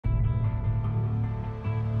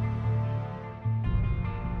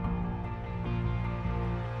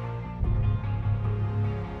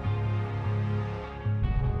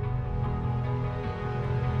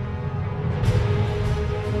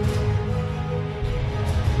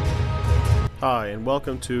Hi and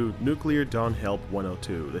welcome to Nuclear Dawn Help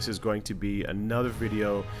 102. This is going to be another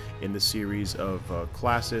video in the series of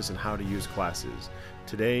classes and how to use classes.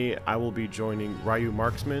 Today I will be joining Ryu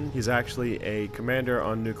Marksman. He's actually a commander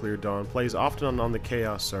on Nuclear Dawn, plays often on the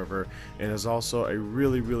Chaos server, and is also a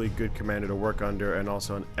really good commander to work under and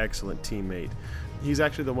also an excellent teammate. He's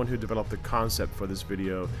actually the one who developed the concept for this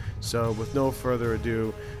video, so with no further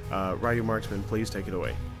ado, Ryu Marksman, please take it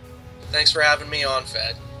away. Thanks for having me on,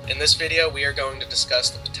 Fed. In this video, we are going to discuss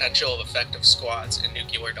the potential of effective squads in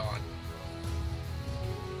Nuclear Dawn.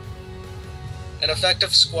 An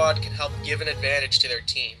effective squad can help give an advantage to their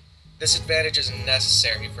team. This advantage is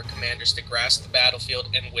necessary for commanders to grasp the battlefield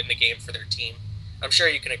and win the game for their team. I'm sure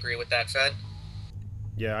you can agree with that, Fed.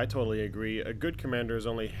 Yeah, I totally agree. A good commander is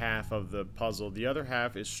only half of the puzzle. The other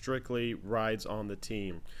half is strictly rides on the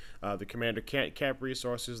team. The commander can't cap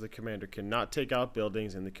resources, the commander cannot take out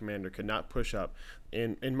buildings, and the commander cannot push up.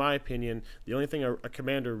 In my opinion, the only thing a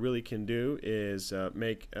commander really can do is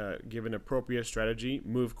give an appropriate strategy,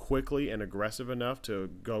 move quickly and aggressive enough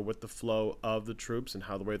to go with the flow of the troops and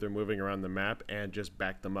how the way they're moving around the map, and just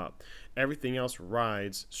back them up. Everything else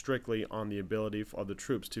rides strictly on the ability of the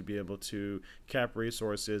troops to be able to cap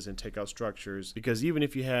resources and take out structures, because even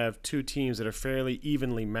if you have two teams that are fairly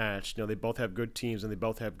evenly matched, you know, they both have good teams and they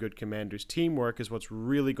both have good commanders, teamwork is what's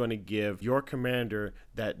really going to give your commander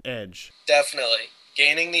that edge. Definitely.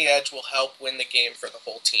 Gaining the edge will help win the game for the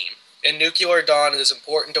whole team. In Nuclear Dawn, it is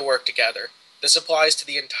important to work together. This applies to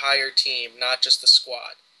the entire team, not just the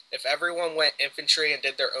squad. If everyone went infantry and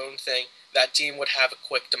did their own thing, that team would have a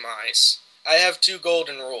quick demise. I have two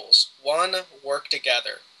golden rules. 1. Work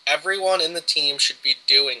together. Everyone in the team should be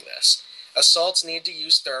doing this. Assaults need to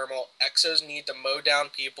use thermal, exos need to mow down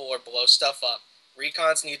people or blow stuff up,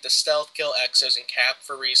 recons need to stealth kill exos and cap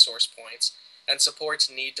for resource points, and supports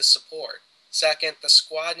need to support. Second, the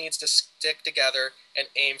squad needs to stick together and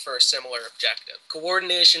aim for a similar objective.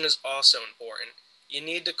 Coordination is also important. You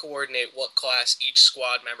need to coordinate what class each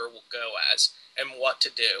squad member will go as, and what to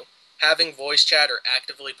do. Having voice chat or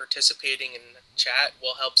actively participating in chat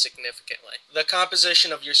will help significantly. The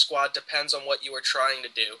composition of your squad depends on what you are trying to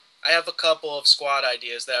do. I have a couple of squad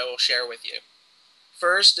ideas that I will share with you.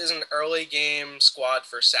 First is an early game squad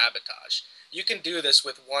for sabotage. You can do this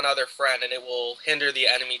with one other friend and it will hinder the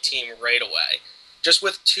enemy team right away. Just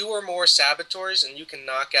with 2 or more saboteurs and you can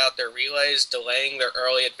knock out their relays, delaying their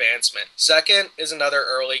early advancement. Second is another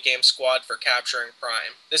early game squad for capturing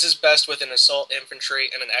prime. This is best with an assault infantry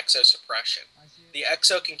and an exo suppression. The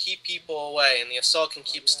exo can keep people away and the assault can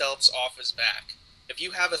keep stealths off his back. If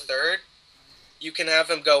you have a third, you can have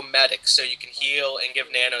him go medic so you can heal and give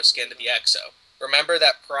nanoskin to the exo. Remember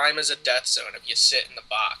that prime is a death zone if you sit in the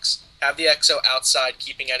box. Have the exo outside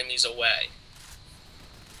keeping enemies away.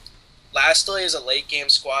 Lastly is a late game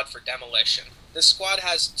squad for demolition. This squad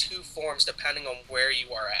has 2 forms depending on where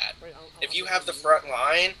you are at. If you have the front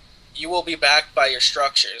line, you will be backed by your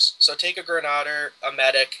structures, so take a grenadier, a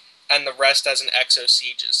medic, and the rest as an exo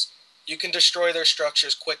sieges. You can destroy their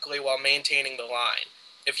structures quickly while maintaining the line.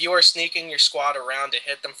 If you are sneaking your squad around to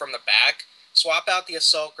hit them from the back, swap out the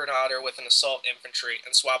assault grenadier with an assault infantry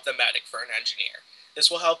and swap the medic for an engineer.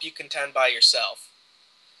 This will help you contend by yourself.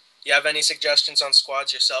 You have any suggestions on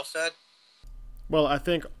squads yourself, Fed? Well, I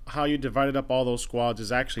think how you divided up all those squads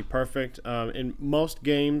is actually perfect. In most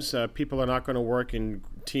games, people are not going to work in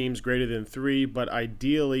teams greater than 3, but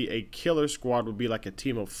ideally a killer squad would be like a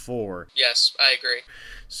team of 4. Yes, I agree.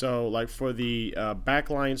 So like for the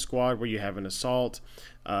backline squad where you have an assault,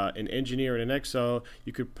 an engineer, and an exo,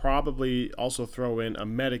 you could probably also throw in a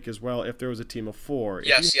medic as well if there was a team of 4.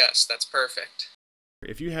 Yes, that's perfect.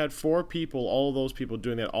 If you had 4 people, all of those people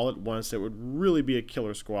doing that all at once, that would really be a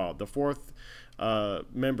killer squad. The 4th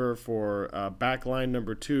member for backline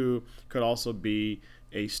number 2 could also be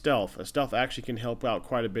a stealth. A stealth actually can help out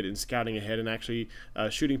quite a bit in scouting ahead and actually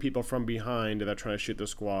shooting people from behind that are trying to shoot the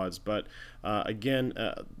squads. But again,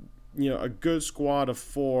 you know, a good squad of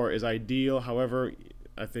 4 is ideal. However,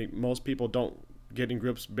 I think most people don't get in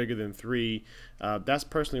groups bigger than 3. That's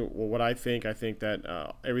personally what I think. I think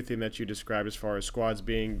that everything that you described as far as squads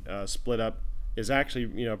being split up is actually,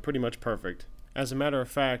 you know, pretty much perfect. As a matter of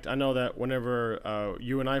fact, I know that whenever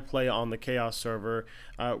you and I play on the Chaos server,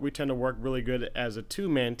 we tend to work really good as a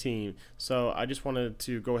 2-man team. So I just wanted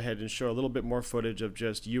to go ahead and show a little bit more footage of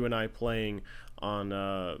just you and I playing on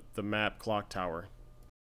the map Clock Tower.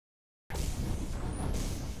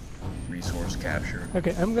 Resource capture.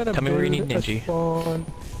 Okay, I'm gonna build a spawn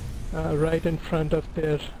right in front of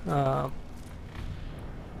their no,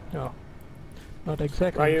 not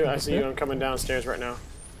exactly. Ryu, I see you. I'm coming downstairs right now.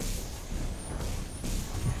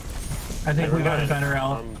 I think we got a better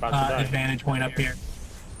I'm about to die. advantage point up here.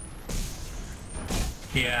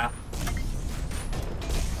 Yeah.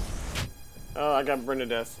 Oh, I got burned to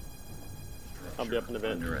death. I'll be up in a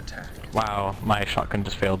bit. Under attack. Wow, my shotgun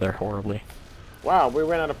just failed there horribly. Wow, we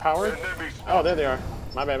ran out of power? Oh, there they are.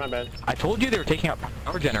 My bad, my bad. I told you they were taking out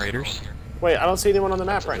power generators. Wait, I don't see anyone on the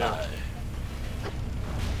map right now.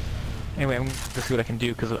 Anyway, I'm gonna see what I can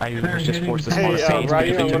do because I was just forced to spawn Hey, a stage and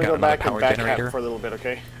Ryu, they I'm took gonna go out another back and power back generator. for a little bit,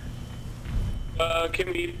 okay?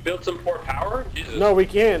 Can we build some more power? Jesus. No, we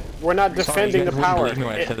can't. We're not Sorry, defending you the guys wouldn't power. believe me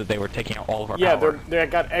when I said that they were taking out all of our Yeah, power. they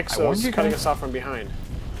got exos you cutting guys- us off from behind.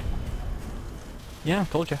 Yeah,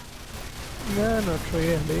 told you. No, not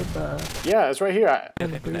really, but... Yeah, it's right here.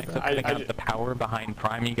 Cutting out the power behind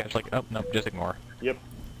Prime, you guys are like, oh, no, just ignore. Yep.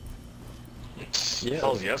 Yeah.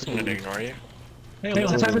 Oh, yes, I'm gonna ignore you. Hey,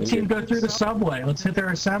 let's have a team go through the subway. Let's hit their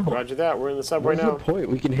assembly. Roger that. We're in the subway What's now. the point?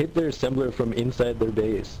 We can hit their assembler from inside their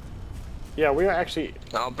base. Yeah, we are actually...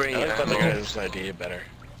 I'll bring you the guy's idea better.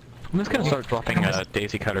 I'm just gonna start dropping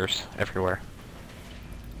daisy cutters everywhere.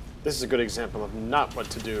 This is a good example of not what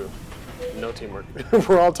to do. No teamwork.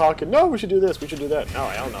 We're all talking, no, we should do this, we should do that. No,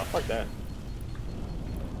 hell no, fuck that.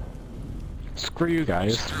 Screw you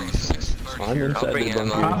guys. I'm inside the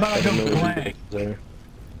bunker. How about I don't know what play? there.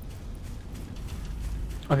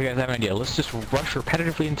 Okay guys, I have an idea. Let's just rush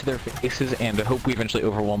repetitively into their faces and hope we eventually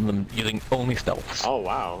overwhelm them using only stealths. Oh,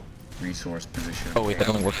 wow. Resource position. Oh wait, that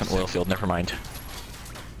only works on oil field, never mind.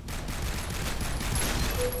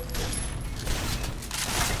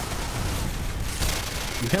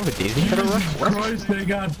 You have a daisy cutter rush? What? Christ, they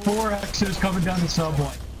got 4 X's coming down the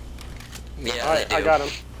subway. Yeah, Alright, I got him.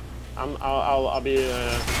 I'll be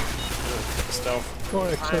stealth.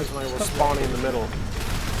 4 Times XS. when we're spawning in the middle.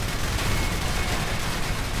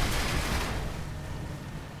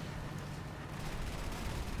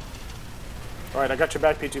 Alright, I got your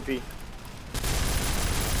back, P2P.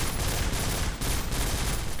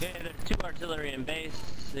 Okay, there's 2 artillery in base.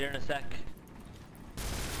 They're in a sec.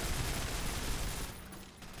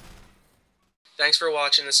 Thanks for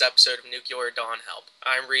watching this episode of Nuclear Dawn Help.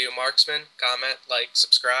 I'm Ryu Marksman. Comment, like,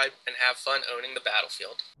 subscribe, and have fun owning the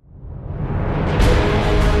battlefield.